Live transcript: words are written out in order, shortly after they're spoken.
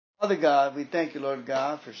Father God, we thank you, Lord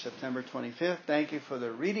God, for September 25th. Thank you for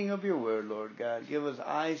the reading of your word, Lord God. Give us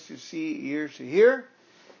eyes to see, ears to hear.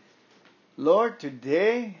 Lord,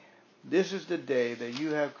 today, this is the day that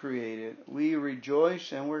you have created. We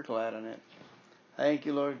rejoice and we're glad in it. Thank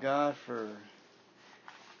you, Lord God, for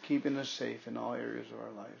keeping us safe in all areas of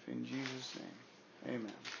our life. In Jesus' name,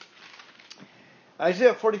 amen.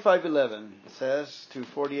 Isaiah 45:11 says to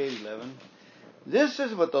 48:11, this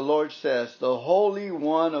is what the Lord says, the Holy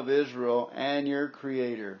One of Israel and your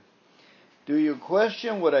Creator. Do you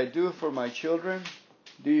question what I do for my children?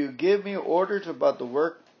 Do you give me orders about the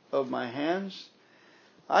work of my hands?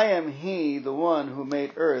 I am He, the one who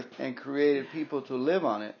made earth and created people to live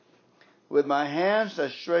on it. With my hands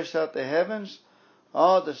that stretch out the heavens,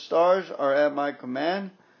 all the stars are at my command.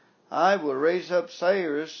 I will raise up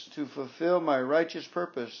Cyrus to fulfill my righteous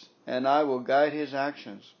purpose, and I will guide his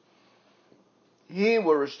actions. He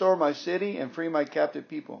will restore my city and free my captive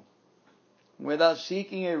people. Without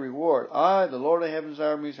seeking a reward, I, the Lord of heaven's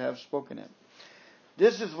armies, have spoken it.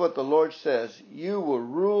 This is what the Lord says. You will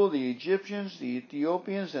rule the Egyptians, the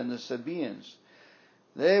Ethiopians, and the Sabaeans.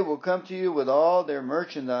 They will come to you with all their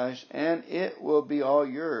merchandise, and it will be all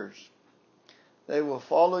yours. They will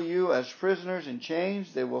follow you as prisoners in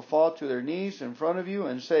chains. They will fall to their knees in front of you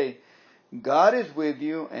and say, God is with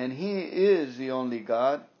you, and He is the only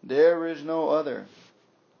God. There is no other.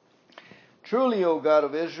 Truly, O God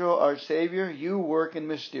of Israel, our Savior, you work in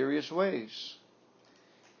mysterious ways.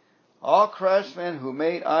 All craftsmen who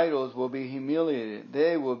made idols will be humiliated.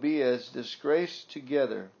 They will be as disgraced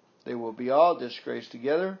together. They will be all disgraced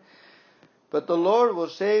together. But the Lord will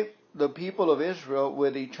save the people of Israel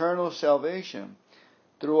with eternal salvation.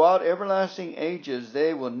 Throughout everlasting ages,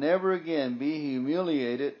 they will never again be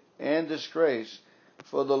humiliated and disgrace.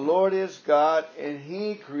 For the Lord is God, and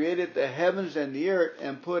He created the heavens and the earth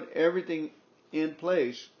and put everything in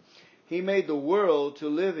place. He made the world to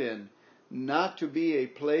live in, not to be a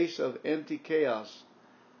place of empty chaos.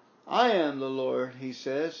 I am the Lord, He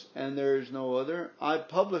says, and there is no other. I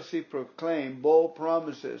publicly proclaim bold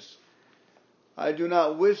promises. I do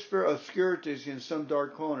not whisper obscurities in some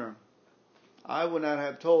dark corner. I would not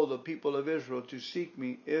have told the people of Israel to seek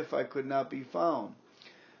me if I could not be found.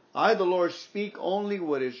 I, the Lord, speak only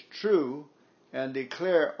what is true and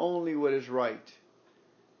declare only what is right.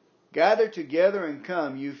 Gather together and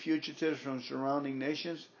come, you fugitives from surrounding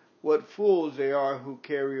nations. What fools they are who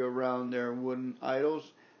carry around their wooden idols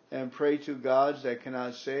and pray to gods that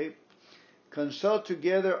cannot save. Consult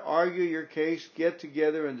together, argue your case, get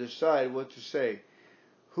together and decide what to say.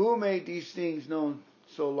 Who made these things known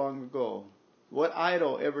so long ago? What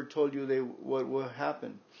idol ever told you what will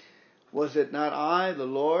happen? Was it not I, the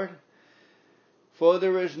Lord? For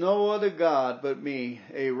there is no other God but me,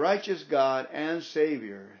 a righteous God and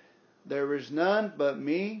Savior. There is none but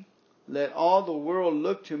me. Let all the world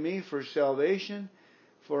look to me for salvation.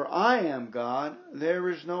 For I am God, there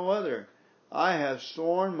is no other. I have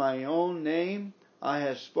sworn my own name. I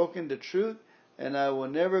have spoken the truth, and I will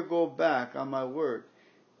never go back on my word.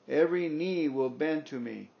 Every knee will bend to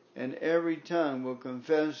me, and every tongue will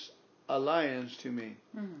confess allegiance to me.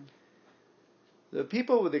 Mm-hmm. The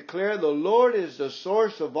people will declare, the Lord is the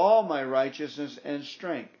source of all my righteousness and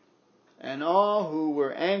strength. And all who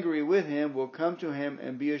were angry with him will come to him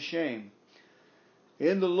and be ashamed.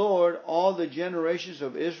 In the Lord, all the generations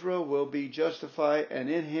of Israel will be justified, and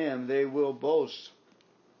in him they will boast.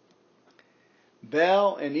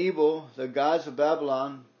 Baal and Ebal, the gods of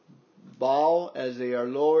Babylon, bow as they are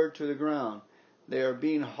lowered to the ground. They are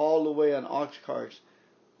being hauled away on ox carts.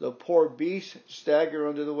 The poor beasts stagger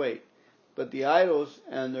under the weight. But the idols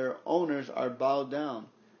and their owners are bowed down.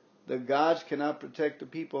 The gods cannot protect the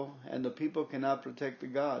people, and the people cannot protect the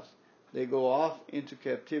gods. They go off into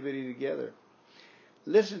captivity together.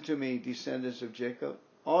 Listen to me, descendants of Jacob,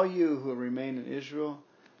 all you who remain in Israel.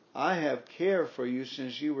 I have cared for you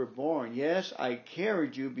since you were born. Yes, I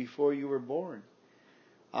carried you before you were born.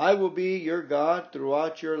 I will be your God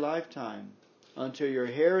throughout your lifetime, until your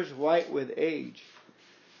hair is white with age.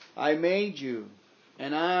 I made you,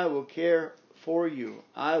 and I will care for you.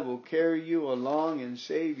 I will carry you along and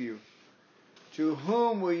save you. To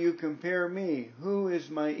whom will you compare me? Who is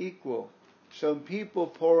my equal? Some people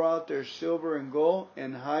pour out their silver and gold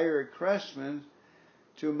and hire a craftsman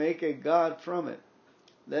to make a god from it.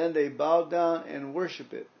 Then they bow down and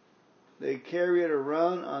worship it. They carry it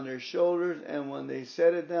around on their shoulders, and when they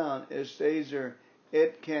set it down, it stays there.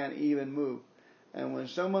 It can't even move. And when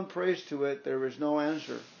someone prays to it, there is no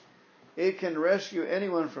answer. It can rescue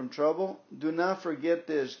anyone from trouble. Do not forget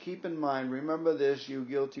this. Keep in mind, remember this, you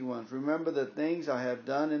guilty ones. Remember the things I have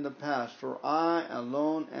done in the past, for I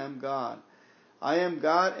alone am God. I am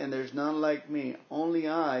God and there's none like me. Only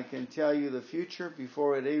I can tell you the future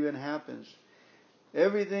before it even happens.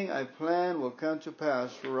 Everything I plan will come to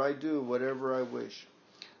pass, for I do whatever I wish.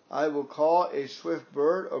 I will call a swift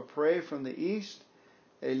bird of prey from the east,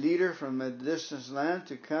 a leader from a distant land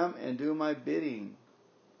to come and do my bidding.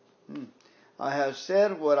 I have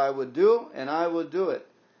said what I would do, and I will do it.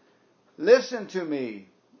 Listen to me,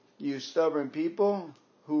 you stubborn people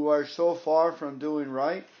who are so far from doing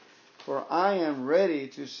right, for I am ready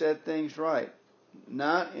to set things right,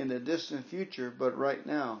 not in the distant future, but right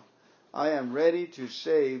now. I am ready to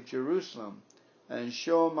save Jerusalem and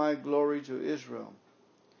show my glory to Israel.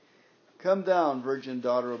 Come down, virgin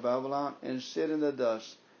daughter of Babylon, and sit in the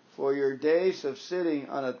dust, for your days of sitting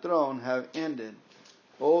on a throne have ended.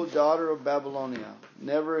 O daughter of Babylonia,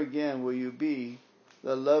 never again will you be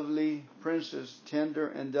the lovely princess, tender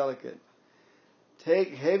and delicate.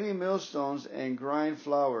 Take heavy millstones and grind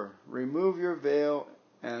flour. Remove your veil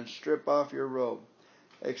and strip off your robe.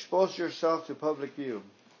 Expose yourself to public view.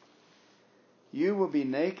 You will be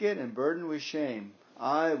naked and burdened with shame.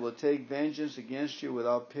 I will take vengeance against you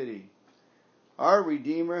without pity. Our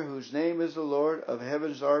Redeemer, whose name is the Lord of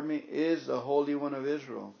heaven's army, is the Holy One of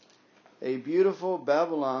Israel. A beautiful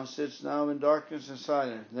Babylon sits now in darkness and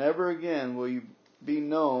silence. Never again will you be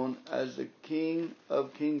known as the King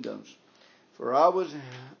of Kingdoms. For I was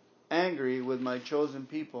angry with my chosen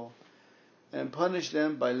people and punished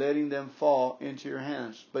them by letting them fall into your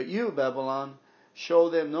hands. But you, Babylon, show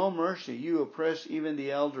them no mercy. You oppress even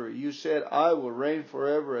the elderly. You said, I will reign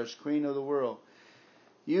forever as queen of the world.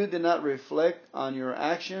 You did not reflect on your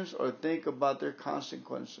actions or think about their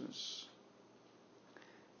consequences.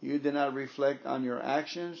 You did not reflect on your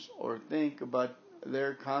actions or think about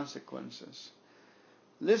their consequences.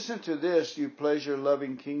 Listen to this, you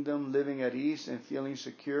pleasure-loving kingdom, living at ease and feeling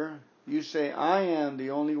secure. You say, I am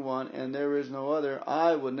the only one and there is no other.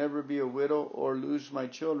 I will never be a widow or lose my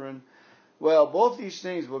children. Well, both these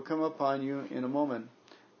things will come upon you in a moment.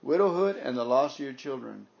 Widowhood and the loss of your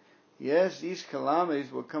children. Yes, these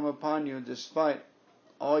calamities will come upon you despite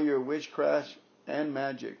all your witchcraft and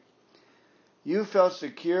magic. You felt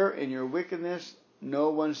secure in your wickedness. No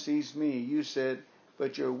one sees me. You said,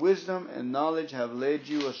 but your wisdom and knowledge have led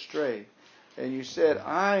you astray. And you said,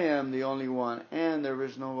 I am the only one, and there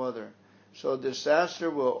is no other. So disaster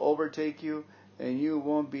will overtake you, and you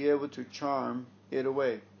won't be able to charm it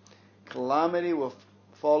away. Calamity will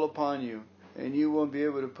fall upon you, and you won't be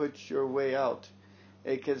able to put your way out.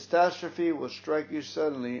 A catastrophe will strike you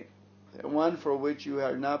suddenly, one for which you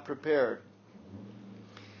are not prepared.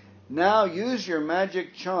 Now use your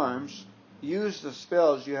magic charms. Use the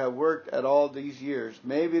spells you have worked at all these years.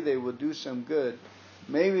 Maybe they will do some good.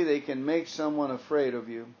 Maybe they can make someone afraid of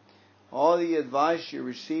you. All the advice you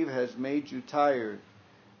receive has made you tired.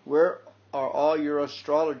 Where are all your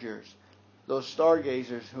astrologers, those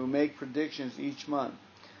stargazers who make predictions each month?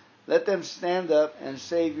 Let them stand up and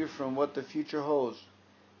save you from what the future holds.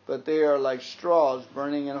 But they are like straws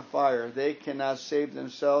burning in a fire. They cannot save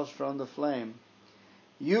themselves from the flame.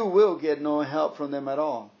 You will get no help from them at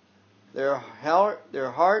all. Their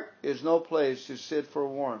heart is no place to sit for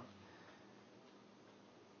warmth.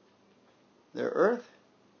 Their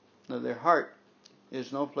heart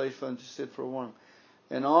is no place for them to sit for warmth.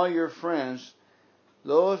 And all your friends,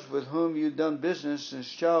 those with whom you've done business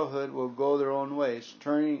since childhood, will go their own ways,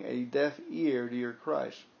 turning a deaf ear to your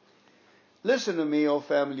cries. Listen to me, O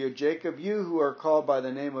family of Jacob, you who are called by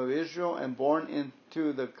the name of Israel and born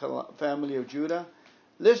into the family of Judah.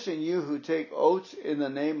 Listen, you who take oaths in the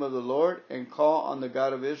name of the Lord and call on the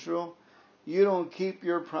God of Israel. You don't keep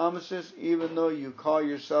your promises even though you call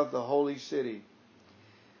yourself the holy city.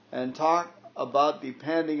 And talk about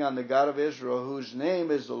depending on the God of Israel, whose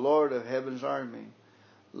name is the Lord of heaven's army.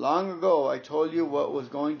 Long ago I told you what was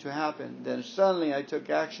going to happen. Then suddenly I took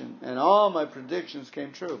action, and all my predictions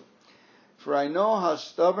came true. For I know how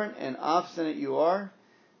stubborn and obstinate you are.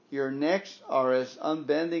 Your necks are as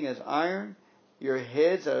unbending as iron. Your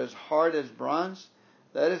heads are as hard as bronze.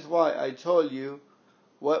 That is why I told you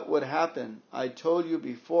what would happen. I told you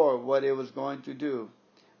before what it was going to do,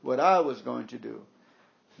 what I was going to do.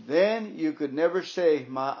 Then you could never say,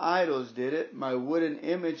 my idols did it, my wooden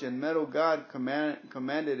image and metal god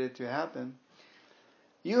commanded it to happen.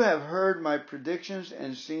 You have heard my predictions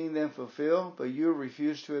and seen them fulfilled, but you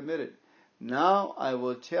refuse to admit it. Now I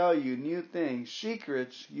will tell you new things,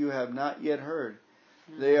 secrets you have not yet heard.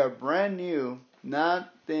 They are brand new,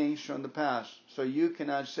 not things from the past. So you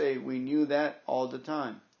cannot say, we knew that all the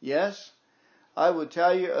time. Yes, I will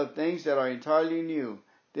tell you of things that are entirely new,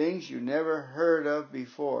 things you never heard of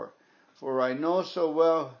before. For I know so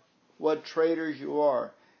well what traitors you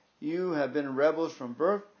are. You have been rebels from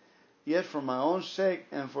birth. Yet for my own sake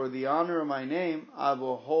and for the honor of my name, I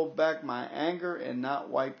will hold back my anger and not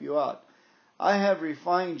wipe you out. I have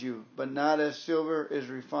refined you, but not as silver is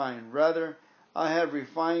refined. Rather, I have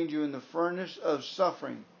refined you in the furnace of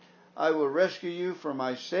suffering. I will rescue you for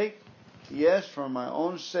my sake. Yes, for my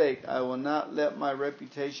own sake, I will not let my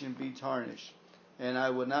reputation be tarnished, and I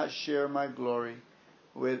will not share my glory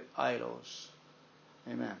with idols.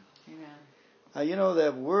 Amen. Amen. You know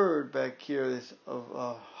that word back here is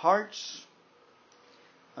of hearts.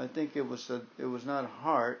 I think it was not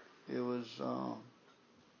heart. It was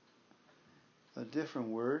a different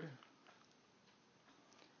word.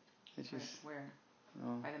 It's just where?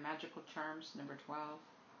 By the magical charms, number 12.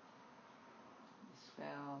 The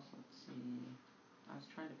spells. Let's see. I was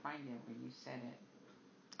trying to find it when you said it.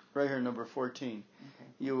 Right here, number 14. Okay.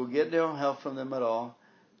 You will get no help from them at all.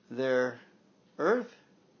 Their earth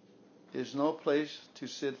is no place to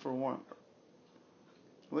sit for warmth.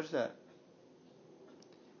 What's that?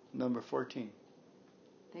 Number 14.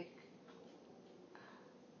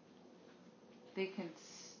 They can.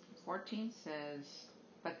 14 says,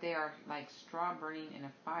 but they are like straw burning in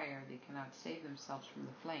a fire. They cannot save themselves from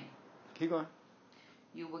the flame. Keep going.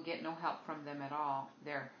 You will get no help from them at all.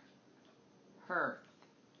 Their hearth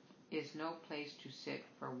is no place to sit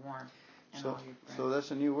for warmth. And all your friends. So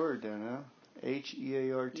that's a new word there now. Hearth.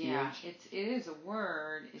 Yeah, it is a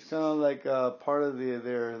word. It's kind of like part of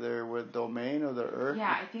their domain of the earth.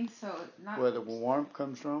 Yeah, I think so. Not where the warmth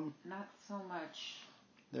comes from. Not so much.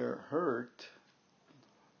 Their hearth,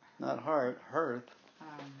 not heart, hearth.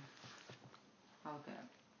 I'll look it up.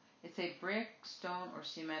 It's a brick, stone, or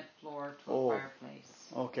cement floor to a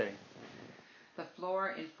fireplace. Okay. The floor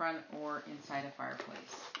in front or inside a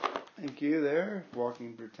fireplace. Thank you there,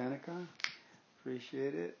 Walking Britannica.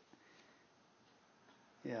 Appreciate it.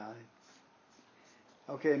 Yeah.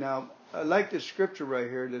 Okay, now, I like this scripture right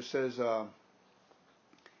here that says,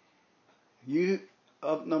 you,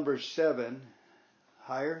 up number 7,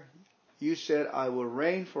 higher, you said, I will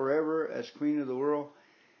reign forever as queen of the world.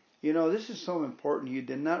 You know, this is so important. You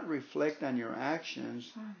did not reflect on your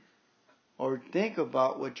actions or think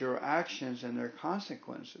about what your actions and their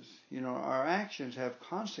consequences. You know, our actions have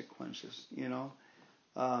consequences, you know.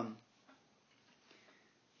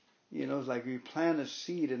 You know, it's like you plant a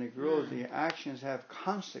seed and it grows. The actions have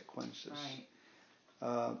consequences.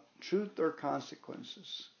 Right. Truth or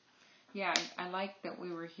consequences. Yeah, I like that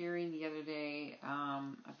we were hearing the other day, I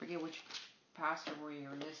forget which pastor we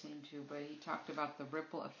were listening to, but he talked about the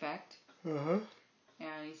ripple effect. Uh-huh.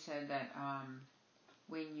 And he said that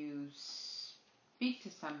when you speak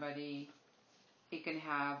to somebody, it can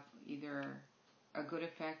have either a good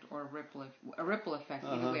effect or a ripple effect,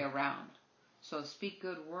 either way around. So speak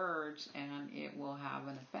good words and it will have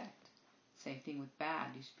an effect. Same thing with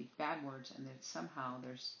bad. You speak bad words and then somehow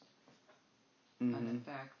there's an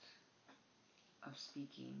effect of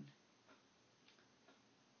speaking.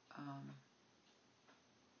 I don't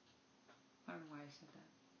know why I said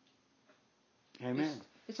that. Amen.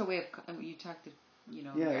 It's a way of, you talked to, you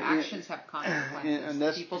know, your actions have consequences and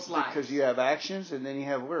that's people's lives. Because you have actions and then you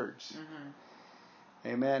have words. Mm-hmm.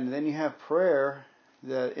 Amen. And then you have prayer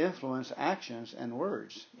that influence actions and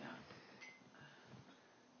words. Yeah.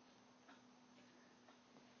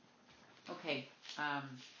 Okay.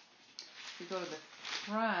 We go to the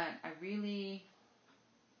front. I really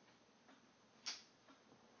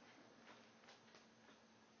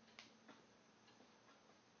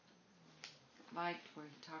liked where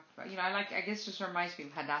he talked about. You know, I guess this reminds me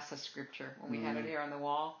of Hadassah scripture when we had it here on the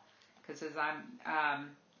wall, because as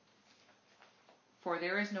for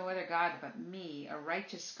there is no other God but me, a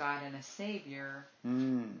righteous God and a Savior.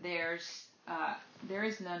 There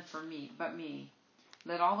is none for me but me.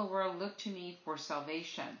 Let all the world look to me for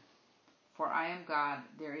salvation. For I am God,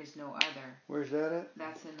 there is no other. Where's that at?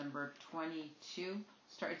 That's in number 22.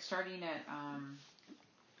 It's starting at...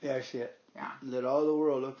 yeah, I see it. Yeah. Let all the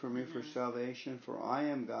world look for me for salvation, for I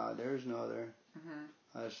am God, there is no other.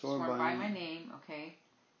 I have sworn by my name, okay.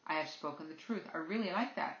 I have spoken the truth. I really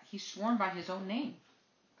like that. He's sworn by his own name.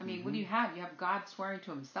 I mean, what do you have? You have God swearing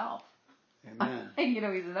to himself. Amen. You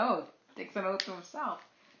know, he's an oath. Takes an oath to himself.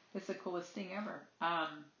 It's the coolest thing ever.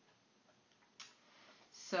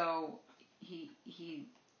 So he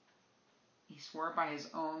swore by his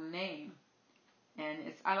own name. And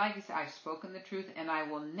I like to say, I've spoken the truth and I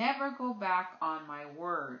will never go back on my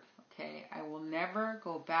word. Okay? I will never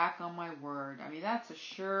go back on my word. I mean, that's a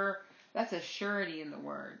surety in the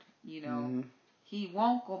word. You know, he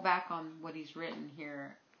won't go back on what he's written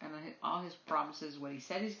here and all his promises, what he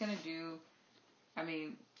said he's going to do. I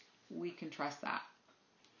mean, we can trust that.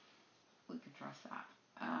 We can trust that.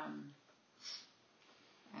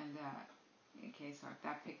 And okay, so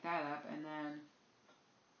that picked that up,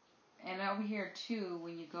 and over here too,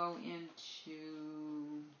 when you go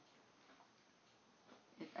into,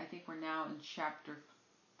 I think we're now in chapter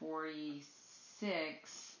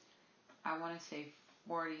 46. I want to say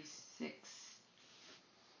 46.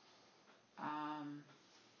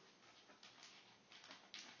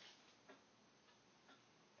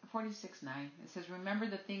 46:9. It says, "Remember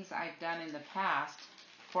the things I've done in the past,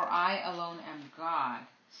 for I alone am God."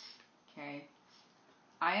 Okay,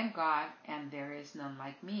 I am God, and there is none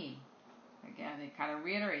like me. Again, it kind of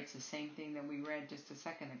reiterates the same thing that we read just a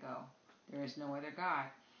second ago. There is no other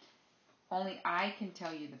God. Only I can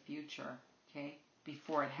tell you the future. Okay,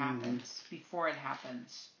 before it happens. Mm-hmm. Before it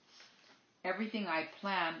happens, everything I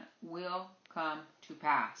plan will come to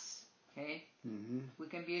pass. Okay, mm-hmm. We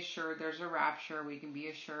can be assured there's a rapture. We can be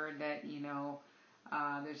assured that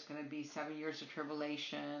there's going to be 7 years of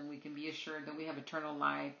tribulation. We can be assured that we have eternal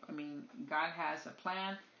life. I mean, God has a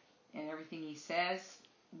plan, and everything He says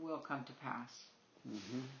will come to pass.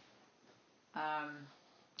 Mm-hmm.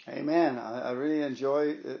 Amen. I really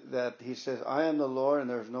enjoy that He says, "I am the Lord, and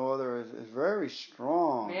there's no other." It's very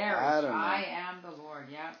strong. Very strong. I am the Lord.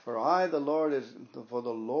 Yeah. For the Lord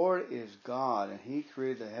is God, and He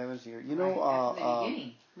created the heavens and the earth. You know, at the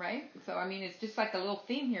beginning, right? So I mean, it's just like a little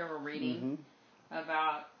theme here we're reading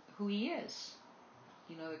about who He is.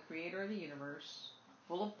 The Creator of the universe,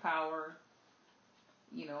 full of power.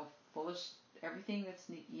 Full of everything that's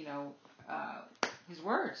His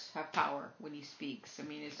words have power when He speaks. I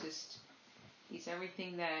mean, it's just He's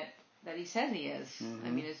everything that He says He is. Mm-hmm. I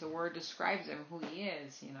mean, as the Word describes Him, who He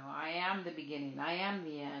is. I am the beginning. I am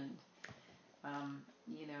the end.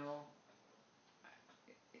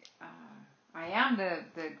 I am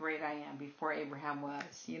the great I am before Abraham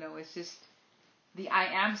was. It's just the I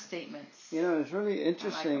am statements. It's really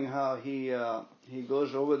interesting how he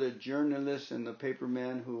goes over the journalists and the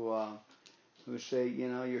papermen who say,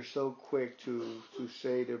 you're so quick to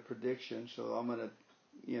say the prediction, so I'm gonna,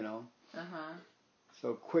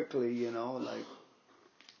 so quickly, like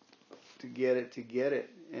to get it,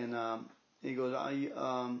 and he goes,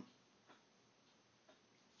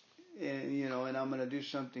 and I'm gonna do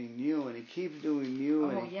something new, and he keeps doing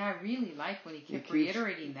new. Oh yeah, I really like when he kept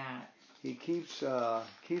reiterating that. He keeps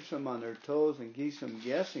them on their toes and keeps them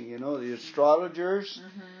guessing. The astrologers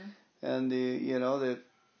and that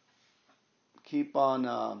keep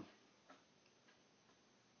on.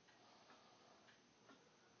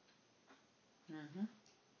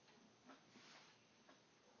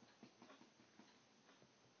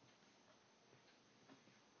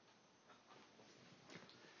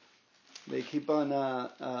 They keep on,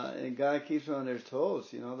 and God keeps them on their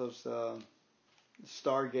toes. Those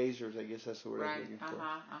stargazers, I guess that's the word I'm looking for.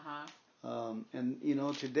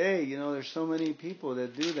 And today, there's so many people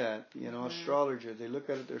that do that. Astrologers, they look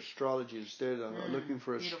at their astrology instead of looking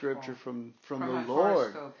for a scripture from the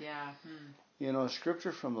Lord. Yeah. A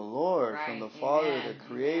scripture from the Lord, from the Father, the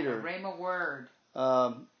Creator. A rhema word.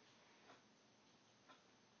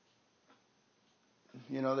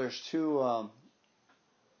 There's two,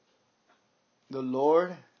 the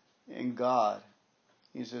Lord and God.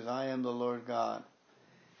 He says, "I am the Lord God,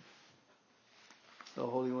 the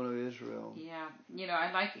Holy One of Israel." Yeah,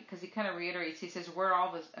 I like it because he kind of reiterates. He says, "We're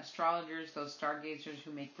all the astrologers, those stargazers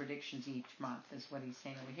who make predictions each month," is what he's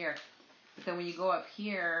saying over here. But then when you go up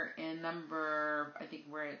here in number, I think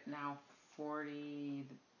we're at now 40,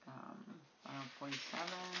 47,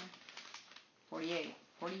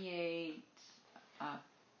 48,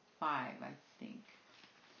 5, I think.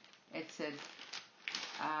 It said,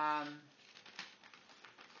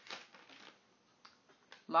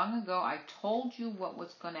 "Long ago I told you what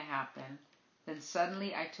was going to happen. Then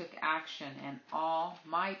suddenly I took action and all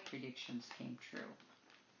my predictions came true."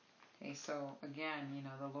 Okay, so again,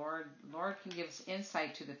 the Lord can give us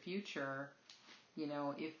insight to the future,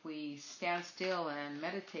 if we stand still and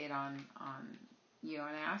meditate on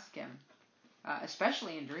and ask Him,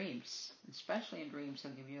 especially in dreams. Especially in dreams,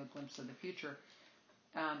 He'll give you a glimpse of the future.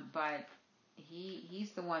 But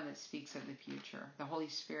He's the one that speaks of the future. The Holy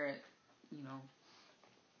Spirit,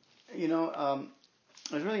 It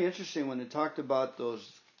was really interesting when it talked about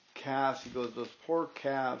those calves. He goes, "Those poor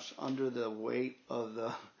calves under the weight of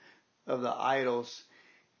the idols,"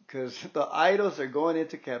 because the idols are going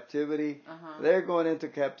into captivity. They're going into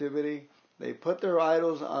captivity. They put their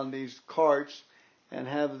idols on these carts and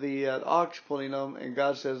have the ox pulling them, and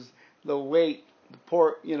God says the weight, the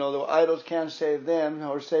poor, the idols can't save them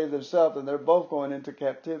or save themselves, and they're both going into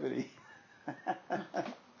captivity.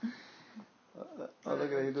 Oh,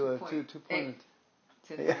 look at you do a 2 point.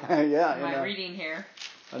 Yeah. My reading here.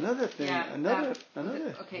 Another thing, Yeah, another.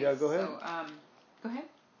 okay, Yeah, go ahead. So, go ahead.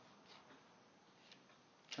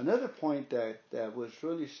 Another point that was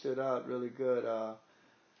really stood out really good that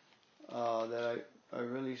I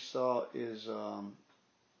really saw is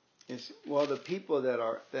well, the people that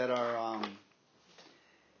are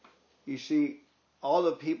you see, all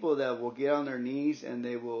the people that will get on their knees and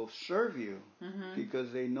they will serve you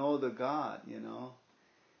because they know the God,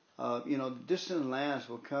 distant lands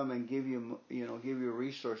will come and give you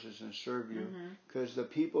resources and serve you, because the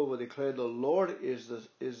people will declare the Lord is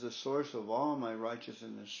the source of all my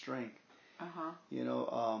righteousness and strength.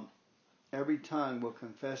 Every tongue will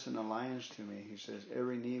confess an alliance to me. He says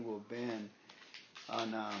every knee will bend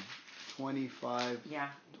on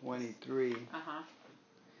 25:23.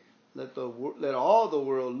 Let all the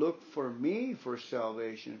world look for me for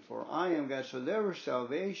salvation, for I am God. So there was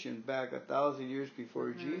salvation back 1,000 years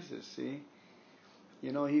before Jesus. See,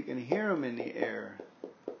 you can hear him in the air.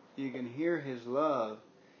 You can hear his love.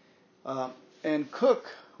 And Cook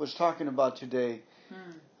was talking about today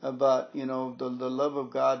about the love of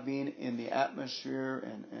God being in the atmosphere,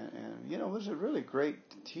 and it was a really great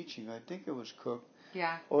teaching. I think it was Cook.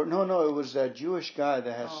 Yeah. Or no, it was that Jewish guy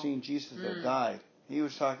that has seen Jesus that died. He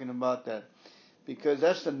was talking about that, because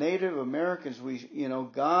that's the Native Americans.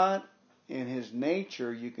 God in his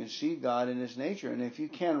nature, you can see God in his nature, and if you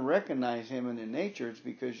can't recognize him in the nature, it's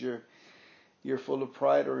because you're full of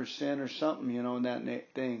pride or sin or something, in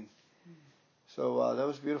that thing. So that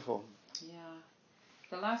was beautiful. Yeah.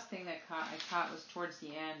 The last thing that I caught was towards the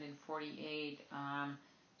end in 48,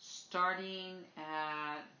 starting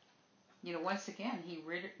at, once again, he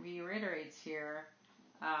reiterates here,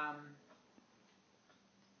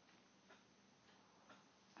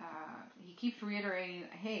 he keeps reiterating,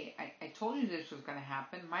 hey, I told you this was going to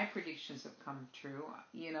happen. My predictions have come true.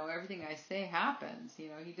 Everything I say happens.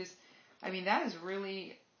 That is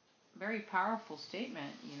really a very powerful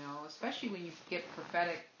statement, especially when you get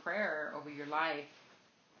prophetic prayer over your life,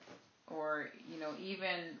 or,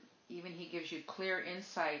 even he gives you clear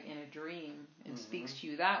insight in a dream and speaks to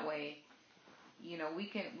you that way. We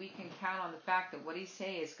can count on the fact that what he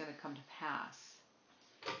say is going to come to pass.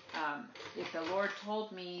 If the Lord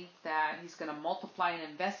told me that he's going to multiply an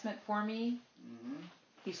investment for me,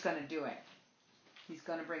 he's going to do it. He's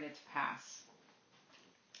going to bring it to pass.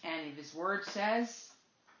 And if his word says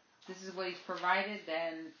this is what he's provided,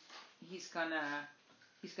 then he's going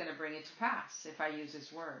to bring it to pass if I use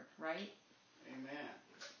his word, right? Amen.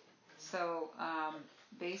 So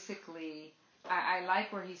basically, I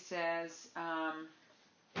like where he says,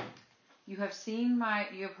 you have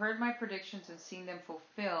heard my predictions and seen them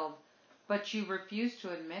fulfilled, but you refuse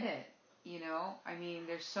to admit it.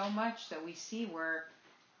 There's so much that we see where,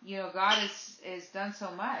 God has done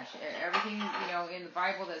so much. Everything, in the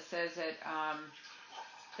Bible that says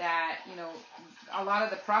that, a lot of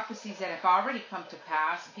the prophecies that have already come to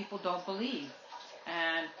pass, people don't believe.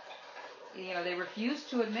 And, they refuse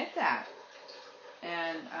to admit that.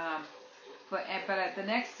 And, But at the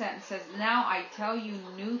next sentence says, now I tell you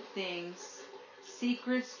new things,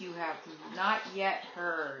 secrets you have not yet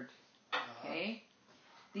heard. Okay?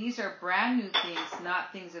 These are brand new things,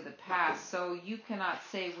 not things of the past. So you cannot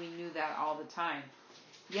say we knew that all the time.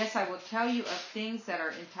 Yes, I will tell you of things that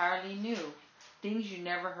are entirely new, things you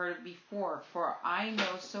never heard before. For I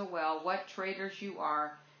know so well what traitors you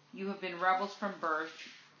are. You have been rebels from birth.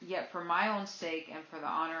 Yet for my own sake and for the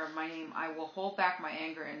honor of my name, I will hold back my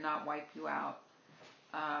anger and not wipe you out.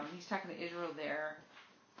 He's talking to Israel there.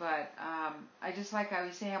 But I just like how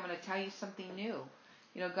he's saying, I'm going to tell you something new.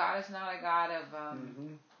 God is not a God of,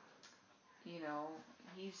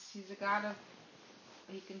 he's a God of,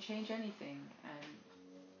 he can change anything. And,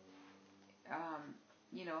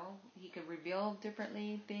 he can reveal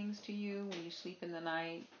differently things to you when you sleep in the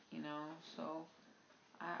night, So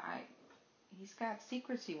he's got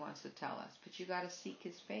secrets he wants to tell us, but you got to seek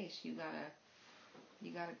his face. You got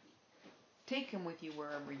to take him with you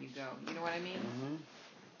wherever you go. You know what I mean?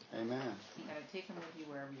 Amen. You got to take him with you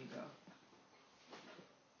wherever you go.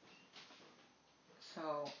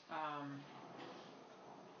 So,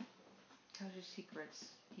 tells you secrets.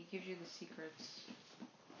 He gives you the secrets.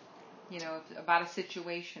 About a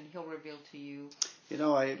situation, he'll reveal to you.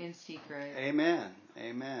 In secret. Amen.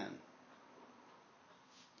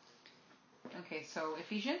 Okay, so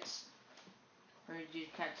Ephesians? Or did you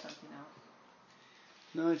catch something else?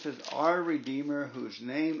 No, it says, our Redeemer, whose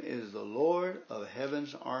name is the Lord of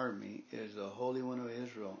heaven's army, is the Holy One of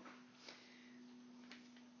Israel.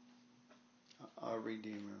 Our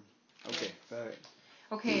Redeemer. Okay, go ahead.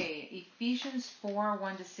 Okay, Ephesians 4,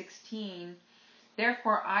 1-16.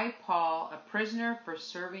 Therefore I, Paul, a prisoner for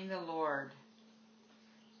serving the Lord,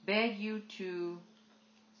 beg you to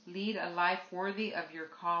lead a life worthy of your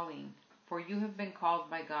calling, for you have been called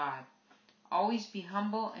by God. Always be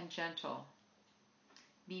humble and gentle.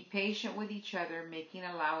 Be patient with each other, making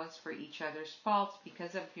allowance for each other's faults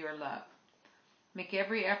because of your love. Make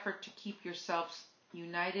every effort to keep yourselves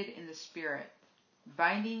united in the Spirit,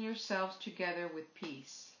 binding yourselves together with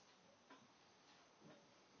peace.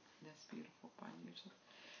 That's beautiful. Binding yourself.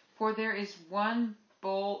 For there is one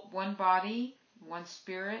body, one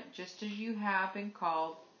Spirit, just as you have been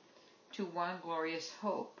called to one glorious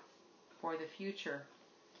hope for the future.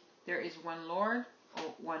 There is one Lord,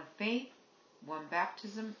 one faith, one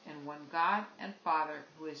baptism, and one God and Father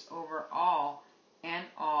who is over all and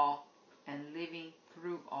living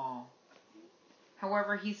through all.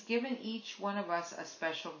 However, He's given each one of us a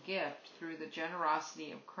special gift through the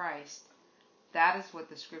generosity of Christ. That is what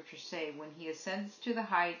the Scriptures say. When He ascends to the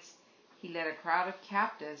heights, He led a crowd of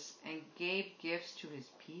captives and gave gifts to His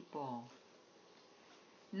people.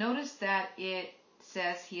 Notice that it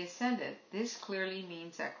says He ascended. This clearly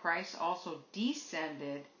means that Christ also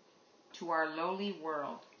descended to our lowly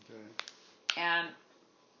world. Okay. And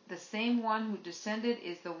the same one who descended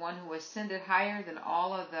is the one who ascended higher than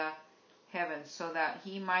all of the heavens, so that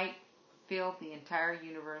He might fill the entire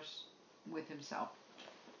universe with Himself.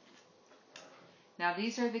 Now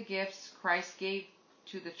these are the gifts Christ gave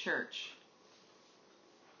to the church: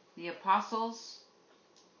 the apostles,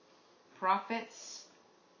 prophets,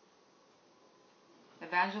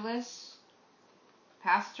 evangelists,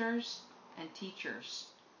 pastors, and teachers.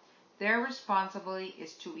 Their responsibility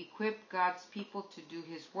is to equip God's people to do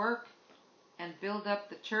His work and build up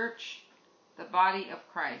the church, the body of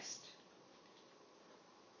Christ.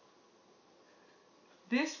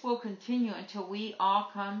 This will continue until we all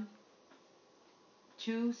come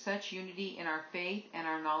to such unity in our faith and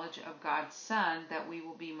our knowledge of God's Son that we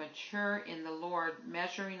will be mature in the Lord,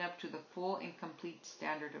 measuring up to the full and complete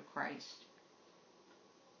standard of Christ.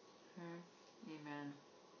 Amen.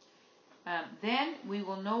 Then we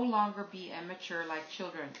will no longer be immature like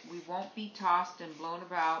children. We won't be tossed and blown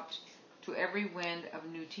about to every wind of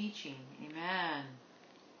new teaching. Amen.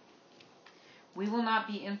 We will not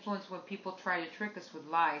be influenced when people try to trick us with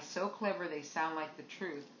lies so clever they sound like the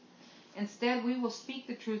truth. Instead, we will speak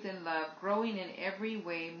the truth in love, growing in every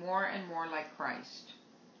way more and more like Christ.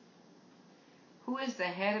 Who is the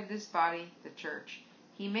head of this body? The church.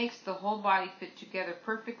 He makes the whole body fit together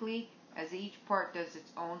perfectly as each part does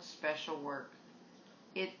its own special work.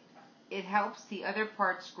 It helps the other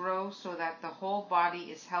parts grow so that the whole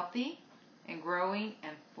body is healthy and growing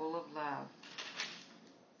and full of love.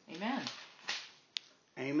 Amen.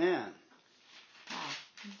 Amen. Wow.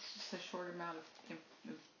 It's just a short amount of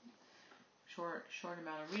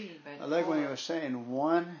reading, but I like when you were saying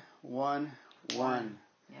one.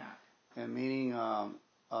 Yeah. And meaning,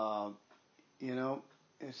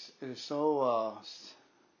 it's so.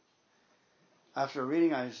 After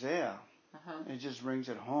reading Isaiah, it just brings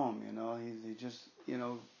it home. He just,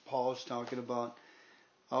 Paul's talking about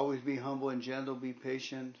always be humble and gentle, be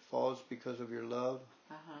patient, false because of your love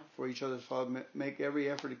for each other's fault. Make every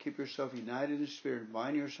effort to keep yourself united in spirit,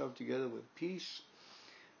 bind yourself together with peace.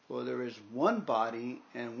 For there is one body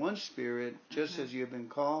and one Spirit, just as you have been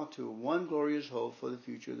called to one glorious hope for the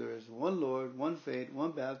future. There is one Lord, one faith,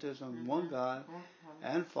 one baptism, one God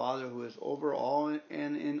and Father who is over all and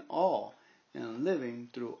in all, and living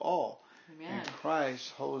through all. Amen. And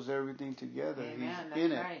Christ holds everything together. Amen. He's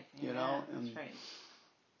in it. Right. And, that's right.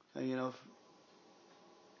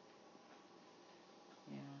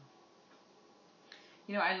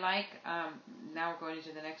 I like, now we're going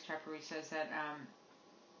into the next chapter where he says that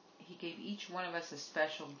He gave each one of us a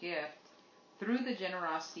special gift through the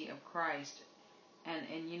generosity of Christ. And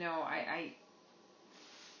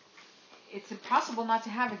it's impossible not to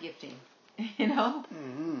have a gifting,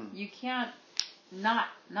 Mm-hmm. You can't not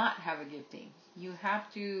have a gifting. You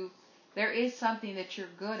have to, there is something that you're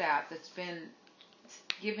good at that's been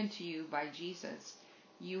given to you by Jesus.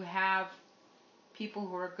 You have people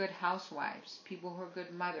who are good housewives, people who are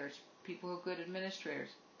good mothers, people who are good administrators,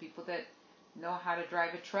 people that know how to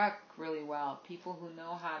drive a truck really well, people who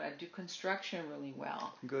know how to do construction really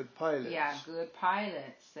well. Good pilots. Yeah, good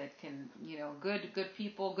pilots that can, good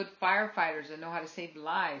people, good firefighters that know how to save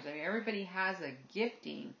lives. I mean, everybody has a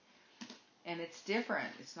gifting, and it's different.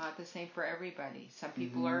 It's not the same for everybody. Some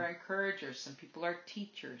people are encouragers, some people are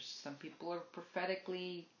teachers, some people are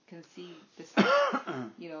prophetically conceived,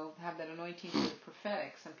 have that anointing for the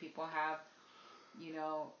prophetic. Some people have,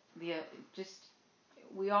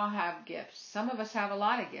 we all have gifts. Some of us have a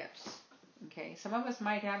lot of gifts. Okay, some of us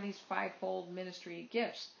might have these fivefold ministry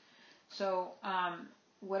gifts. So,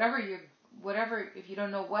 whatever whatever, if you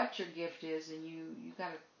don't know what your gift is, and you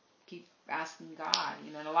got to keep asking God,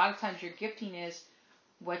 and a lot of times your gifting is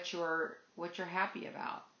what you're happy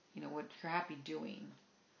about, what you're happy doing.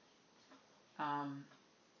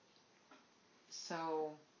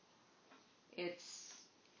 So it's,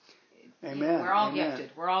 Amen. we're all Amen.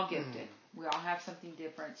 gifted. We're all gifted. We all have something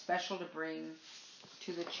different, special to bring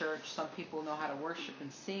to the church. Some people know how to worship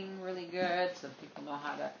and sing really good. Some people know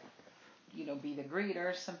how to, be the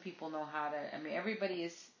greeter. Some people know how to, everybody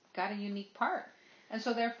has got a unique part. And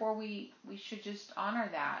so therefore we should just honor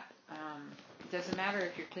that. It doesn't matter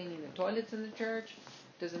if you're cleaning the toilets in the church.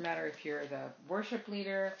 It doesn't matter if you're the worship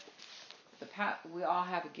leader. We all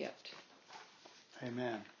have a gift.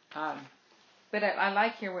 Amen. But I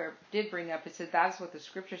like here where it did bring up, it said that's what the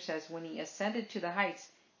scripture says. When he ascended to the heights,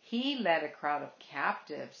 he led a crowd of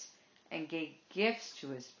captives and gave gifts to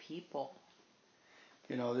his people.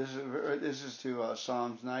 This is to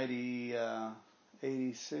Psalms 90,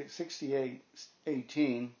 86, 68,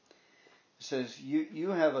 18. It says,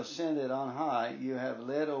 you have ascended on high, you have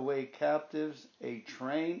led away captives, a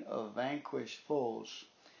train of vanquished foes.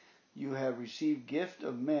 You have received gift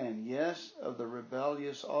of men, yes, of the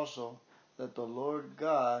rebellious also, that the Lord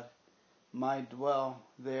God might dwell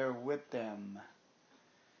there with them.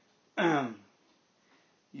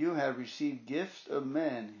 You have received gifts of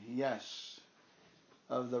men, yes,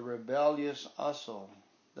 of the rebellious also,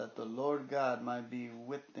 that the Lord God might be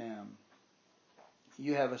with them.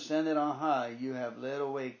 You have ascended on high, you have led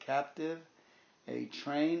away captive a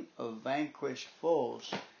train of vanquished foes,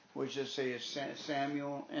 which is say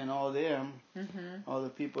Samuel and all them, all the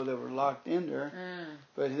people that were locked in there.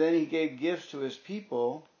 But then he gave gifts to his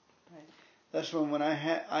people. Right. That's when I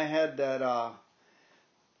had that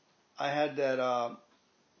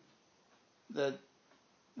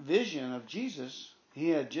vision of Jesus. He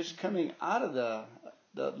had just coming out of the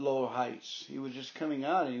lower heights. He was just coming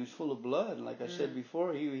out, and he was full of blood. And like I said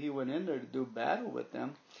before, he went in there to do battle with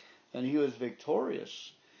them, and he was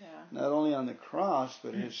victorious. Yeah. Not only on the cross,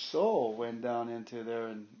 but his soul went down into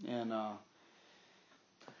there, and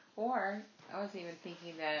Or I was even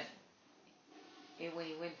thinking that when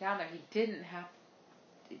he went down there, he didn't have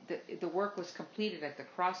the work was completed at the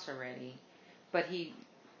cross already, but he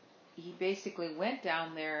basically went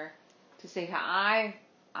down there to say, I'm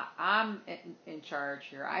in charge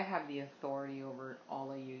here. I have the authority over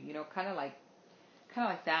all of you. Kind of like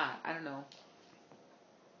that. I don't know.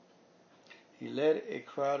 He led a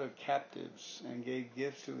crowd of captives and gave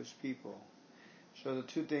gifts to his people. So the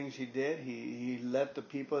two things he did, he led the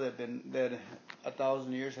people that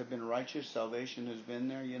 1,000 years have been righteous. Salvation has been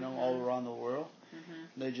there, all around the world.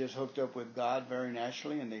 They just hooked up with God very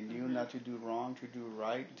naturally, and they knew not to do wrong, to do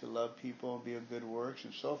right, to love people, be of good works,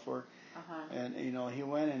 and so forth. And he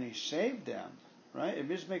went and he saved them. Right? It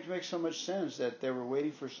just makes so much sense that they were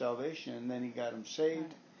waiting for salvation, and then he got them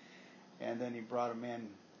saved, and then he brought them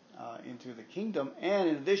into the kingdom. And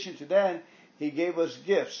in addition to that, he gave us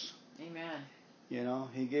gifts. Amen.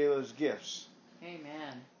 He gave us gifts.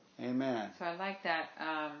 Amen. Amen. So I like that.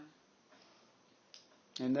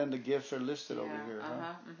 And then the gifts are listed over here.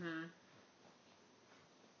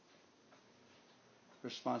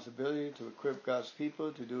 Responsibility to equip God's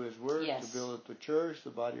people to do His work, to build up the church, the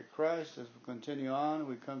body of Christ. As we continue on,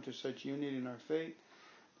 we come to such unity in our faith,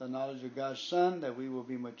 the knowledge of God's Son, that we will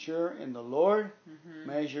be mature in the Lord,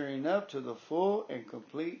 measuring up to the full and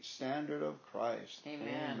complete standard of Christ.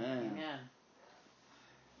 Amen.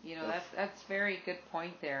 Amen. That's very good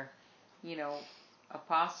point there.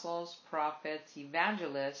 Apostles, prophets,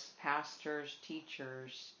 evangelists, pastors,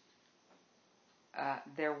 teachers,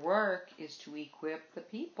 their work is to equip the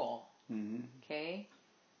people. Okay?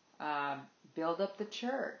 Build up the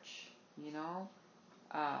church.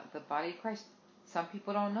 The body of Christ. Some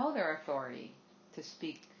people don't know their authority to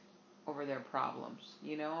speak over their problems.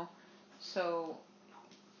 So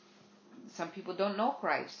some people don't know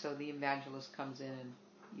Christ, so the evangelist comes in and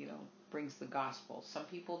brings the gospel. Some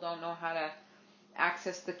people don't know how to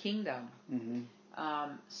access the kingdom.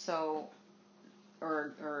 Some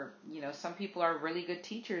people are really good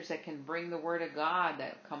teachers that can bring the word of God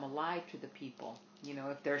that come alive to the people,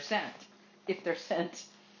 if they're sent.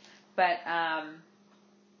 But,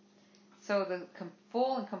 so the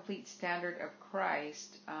full and complete standard of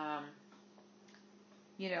Christ, kind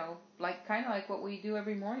of like what we do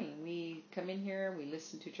every morning. We come in here, we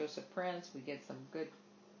listen to Joseph Prince, we get some good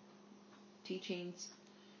teachings,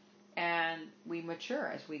 and we mature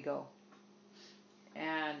as we go.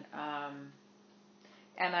 And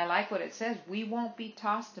I like what it says. We won't be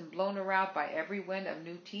tossed and blown around by every wind of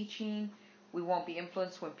new teaching. We won't be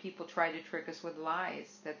influenced when people try to trick us with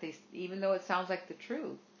lies, even though it sounds like the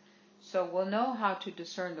truth. So we'll know how to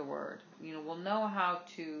discern the word. We'll know how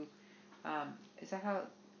to, is that how,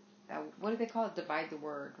 what do they call it? Divide the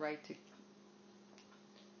word, right?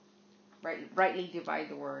 Rightly divide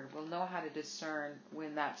the word. We'll know how to discern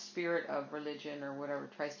when that spirit of religion or whatever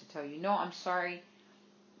tries to tell you, no, I'm sorry,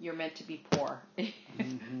 you're meant to be poor.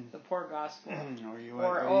 Mm-hmm. The poor gospel.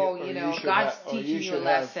 God's teaching you a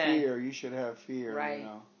lesson. You should have fear. Right.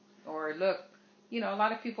 Or look, a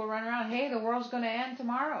lot of people run around, hey, the world's going to end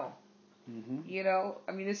tomorrow.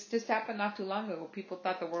 Mm-hmm. This just happened not too long ago. People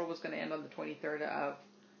thought the world was going to end on the 23rd of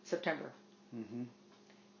September. Mm-hmm.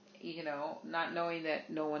 Not knowing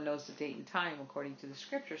that no one knows the date and time according to the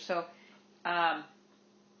scripture. So, and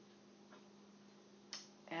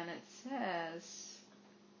it says,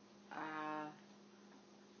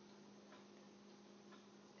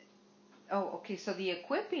 so the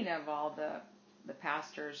equipping of all the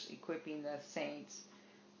pastors, equipping the saints,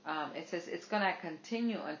 it says it's going to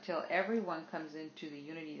continue until everyone comes into the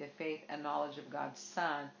unity of faith and knowledge of God's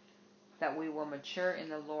Son, that we will mature in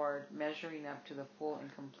the Lord, measuring up to the full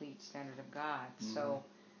and complete standard of God. Mm-hmm. So,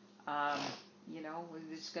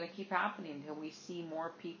 it's going to keep happening until we see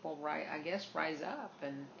more people rise up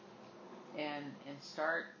and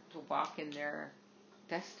start to walk in their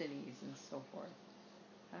destinies and so forth.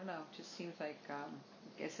 I don't know. It just seems like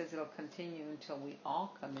it says it'll continue until we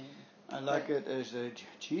all come in. I like it as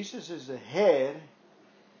Jesus is the head,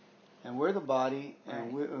 and we're the body,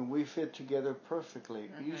 and we fit together perfectly.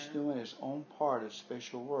 Mm-hmm. Each doing his own part of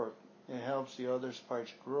special work. It helps the other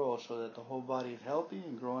parts grow so that the whole body is healthy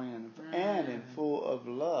and growing and in full of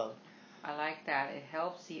love. I like that. It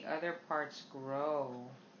helps the other parts grow.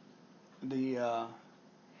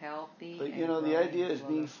 Healthy. But the idea is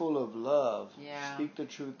being full of love. Yeah. Speak the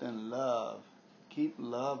truth in love. Keep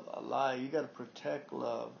love alive. You got to protect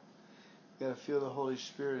love. You got to feel the Holy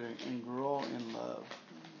Spirit and grow in love.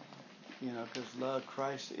 Because love,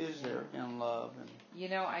 Christ is there in love. And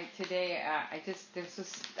I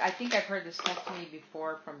think I've heard this testimony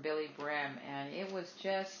before from Billy Graham, and it was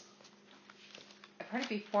just, I've heard it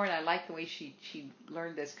before, and I like the way she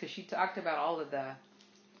learned this, because she talked about all of the,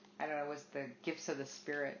 it was the gifts of the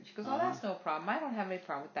Spirit. She goes, that's no problem. I don't have any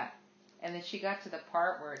problem with that. And then she got to the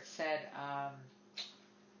part where it said,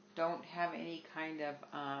 don't have any kind of,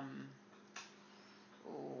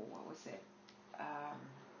 what was it?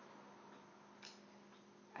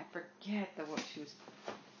 I forget what she was,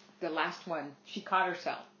 the last one. She caught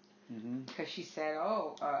herself because she said,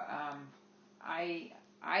 I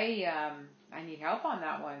need help on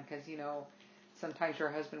that one, because, sometimes her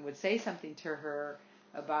husband would say something to her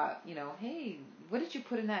about, hey, what did you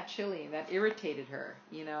put in that chili? And that irritated her,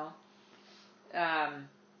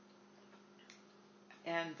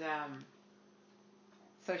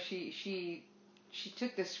 so she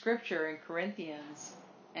took the scripture in Corinthians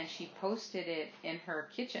and she posted it in her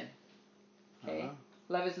kitchen. Okay,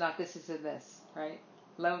 love is not this, is in this, right?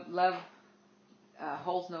 Love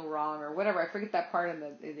holds no wrong, or whatever. I forget that part in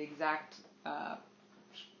the exact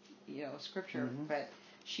scripture, but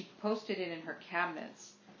she posted it in her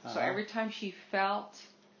cabinets. So every time she felt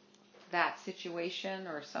that situation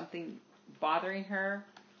or something bothering her,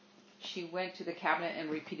 she went to the cabinet and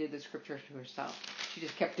repeated the scripture to herself. She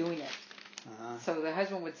just kept doing it. So the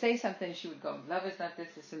husband would say something, she would go, love is not this,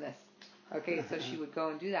 this, and this. Okay, so she would go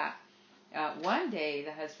and do that. One day,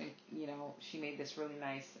 the husband, she made this really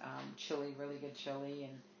nice chili, really good chili,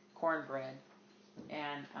 and cornbread.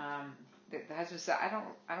 And the husband said, I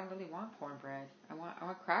don't really want cornbread. I want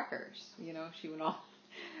crackers. She went all.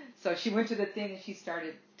 So she went to the thing and she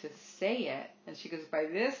started to say it. And she goes, by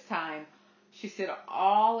this time, she said,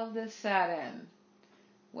 all of a sudden,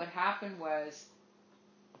 what happened was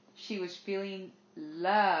she was feeling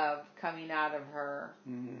love coming out of her.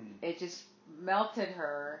 It just melted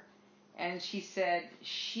her. And she said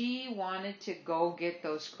she wanted to go get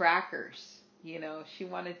those crackers. She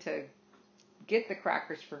wanted to get the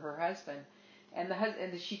crackers for her husband. And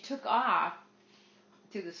she took off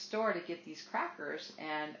to the store to get these crackers.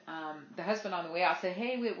 And the husband on the way out said,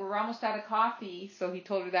 hey, we're almost out of coffee. So he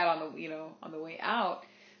told her that on the way out.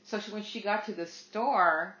 So when she got to the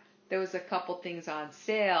store, there was a couple things on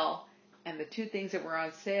sale. And the two things that were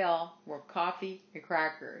on sale were coffee and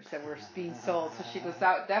crackers that were being sold. So she goes,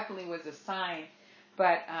 that definitely was a sign.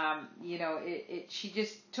 But, she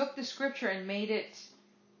just took the scripture and made it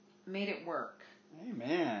work.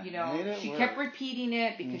 Amen. She kept repeating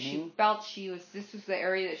it because she felt this was the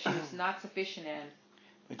area that she was not sufficient in.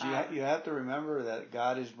 But you have to remember that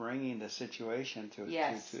God is bringing the situation to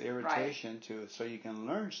irritation so you can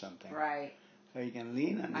learn something. Right. So you can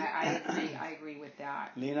lean on it. I agree with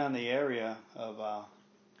that. Lean on the area of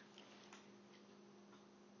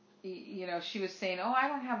she was saying, "Oh, I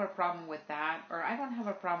don't have a problem with that," or "I don't have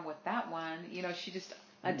a problem with that one." She just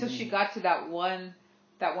until she got to that one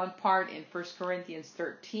part in 1 Corinthians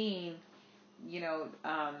 13,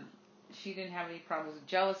 she didn't have any problems with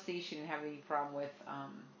jealousy. She didn't have any problem with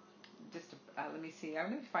let me see. I'm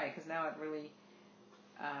going to find it because now it really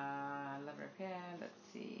love repent. Let's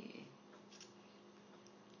see.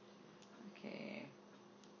 Okay.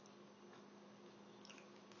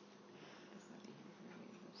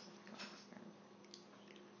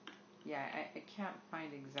 Yeah, I can't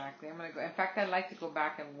find exactly. I'm gonna go. In fact, I'd like to go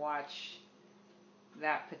back and watch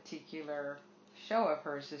that particular show of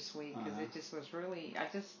hers this week because it just was really.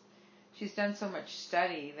 She's done so much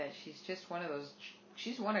study that she's just one of those.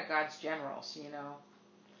 She's one of God's generals,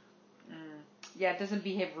 Yeah, it doesn't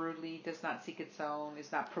behave rudely, does not seek its own,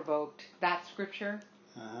 is not provoked. That scripture.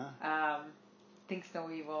 Thinks no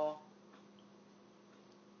evil.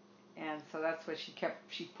 And so that's what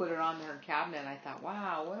she put it on her cabinet. And I thought,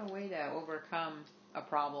 wow, what a way to overcome a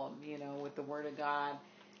problem, with the Word of God.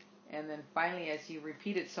 And then finally, as you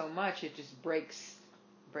repeat it so much, it just breaks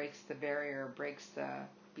the barrier, breaks the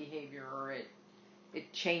behavior, or it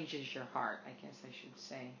changes your heart, I guess I should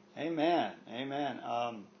say. Amen.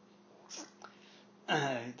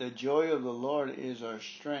 The joy of the Lord is our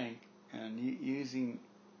strength, and using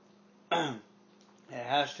it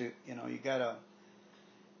has to, you gotta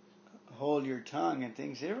hold your tongue, and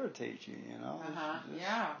things irritate you,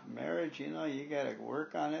 Yeah. Marriage, you gotta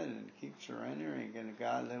work on it and keep surrendering. And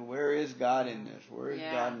God, where is God in this? Where is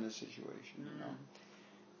God in this situation?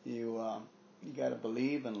 You gotta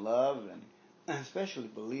believe and love, and especially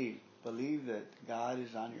believe that God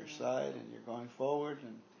is on your side, and you're going forward,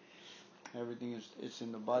 and everything it's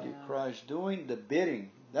in the body of Christ doing the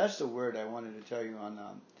bidding. That's the word I wanted to tell you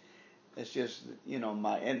on. It's just,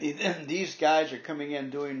 and these guys are coming in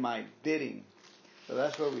doing my bidding. So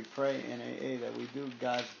that's what we pray in AA, that we do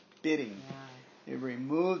God's bidding. It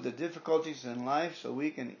removes the difficulties in life so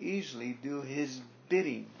we can easily do His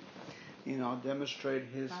bidding. Demonstrate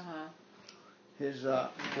His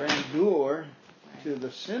grandeur to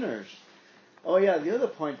the sinners. Oh yeah, the other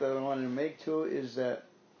point that I wanted to make too is that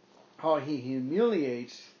how He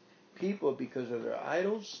humiliates people because of their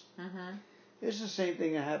idols. It's the same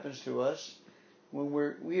thing that happens to us when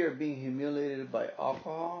we are being humiliated by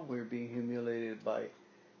alcohol. We're being humiliated by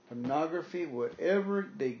pornography. Whatever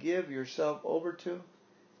they give yourself over to,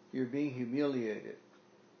 you're being humiliated.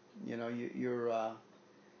 You're.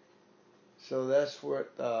 So that's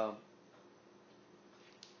what.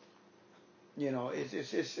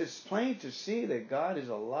 It's plain to see that God is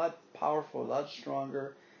a lot powerful, a lot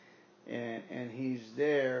stronger, and He's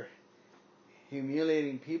there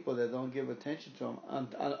humiliating people that don't give attention to Him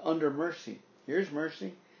under mercy. Here's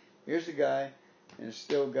mercy. Here's a guy, and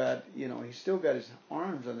still got, he's still got his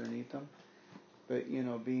arms underneath him, but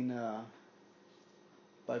being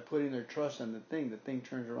by putting their trust on the thing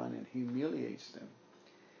turns around and humiliates them.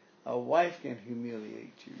 A wife can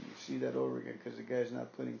humiliate you. You see that over again because the guy's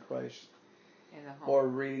not putting Christ in the home or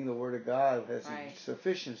reading the Word of God has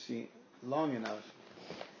sufficiency long enough.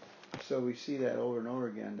 So we see that over and over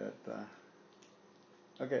again. That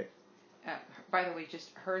okay. By the way,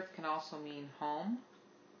 just hearth can also mean home.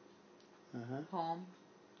 Home.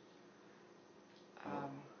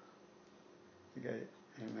 Okay.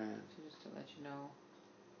 Amen. So just to let you know.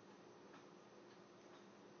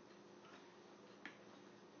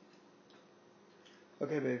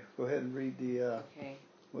 Okay, babe. Go ahead and read the. Okay.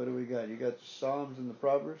 What do we got? You got the Psalms and the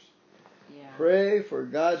Proverbs? Yeah. Pray for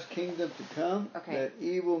God's kingdom to come, that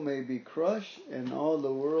evil may be crushed, and all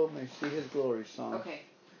the world may see His glory. Psalms. Okay.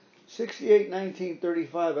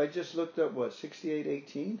 68:19-35. I just looked up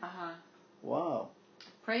 68:18. Wow.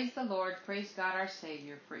 Praise the Lord, praise God our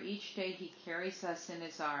Savior, for each day He carries us in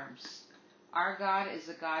His arms. Our God is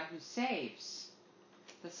a God who saves.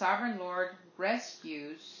 The sovereign Lord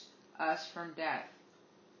rescues us from death.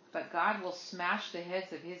 But God will smash the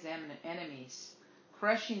heads of His enemies,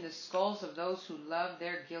 crushing the skulls of those who love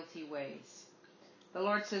their guilty ways. The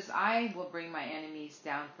Lord says, I will bring my enemies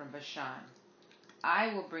down from Bashan.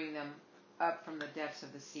 I will bring them up from the depths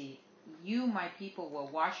of the sea. You, my people, will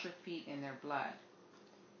wash your feet in their blood,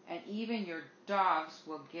 and even your dogs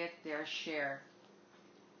will get their share.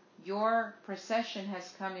 Your procession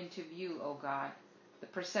has come into view, O God, the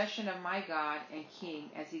procession of my God and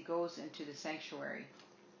King as He goes into the sanctuary.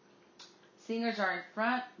 Singers are in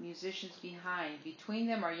front, musicians behind. Between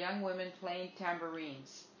them are young women playing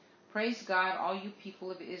tambourines. Praise God, all you people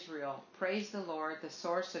of Israel. Praise the Lord, the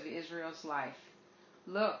source of Israel's life.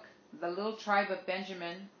 Look, the little tribe of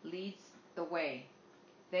Benjamin leads the way.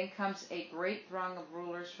 Then comes a great throng of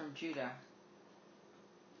rulers from Judah.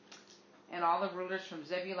 and all the rulers from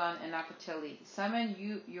Zebulun and Naphtali. Summon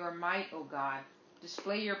your might, O God.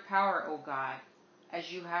 Display your power, O God,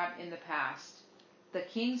 as you have in the past. The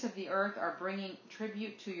kings of the earth are bringing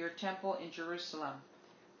tribute to your temple in Jerusalem.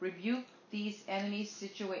 Rebuke these enemy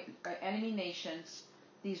nations,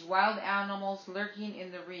 these wild animals lurking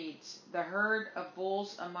in the reeds, the herd of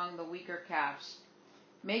bulls among the weaker calves.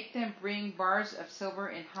 Make them bring bars of silver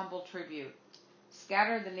in humble tribute.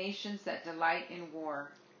 Scatter the nations that delight in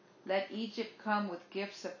war. Let Egypt come with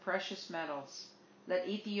gifts of precious metals. Let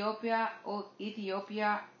Ethiopia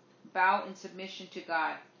bow in submission to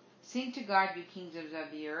God. Sing to God, you kingdoms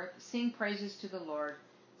of the earth. Sing praises to the Lord.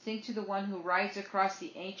 Sing to the one who rides across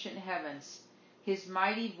the ancient heavens, his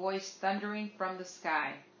mighty voice thundering from the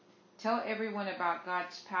sky. Tell everyone about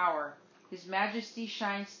God's power. His majesty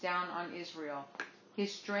shines down on Israel.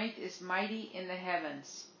 His strength is mighty in the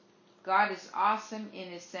heavens. God is awesome in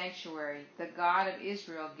his sanctuary. The God of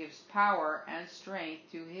Israel gives power and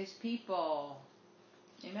strength to his people.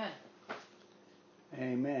 Amen.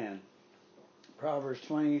 Amen. Proverbs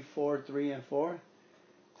 24:3-4.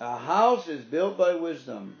 A house is built by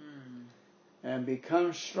wisdom and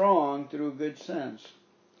becomes strong through good sense.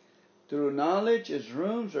 Through knowledge, its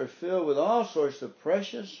rooms are filled with all sorts of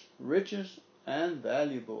precious riches and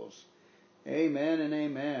valuables. Amen and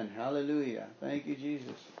amen. Hallelujah. Thank you,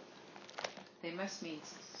 Jesus. They must mean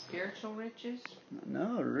spiritual riches?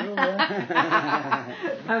 No, real.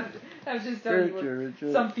 I was just telling you what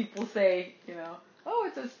riches. some people say, oh,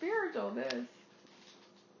 it's a spiritual this.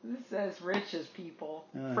 This says riches, people.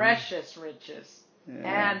 Precious riches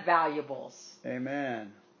and valuables.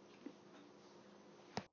 Amen.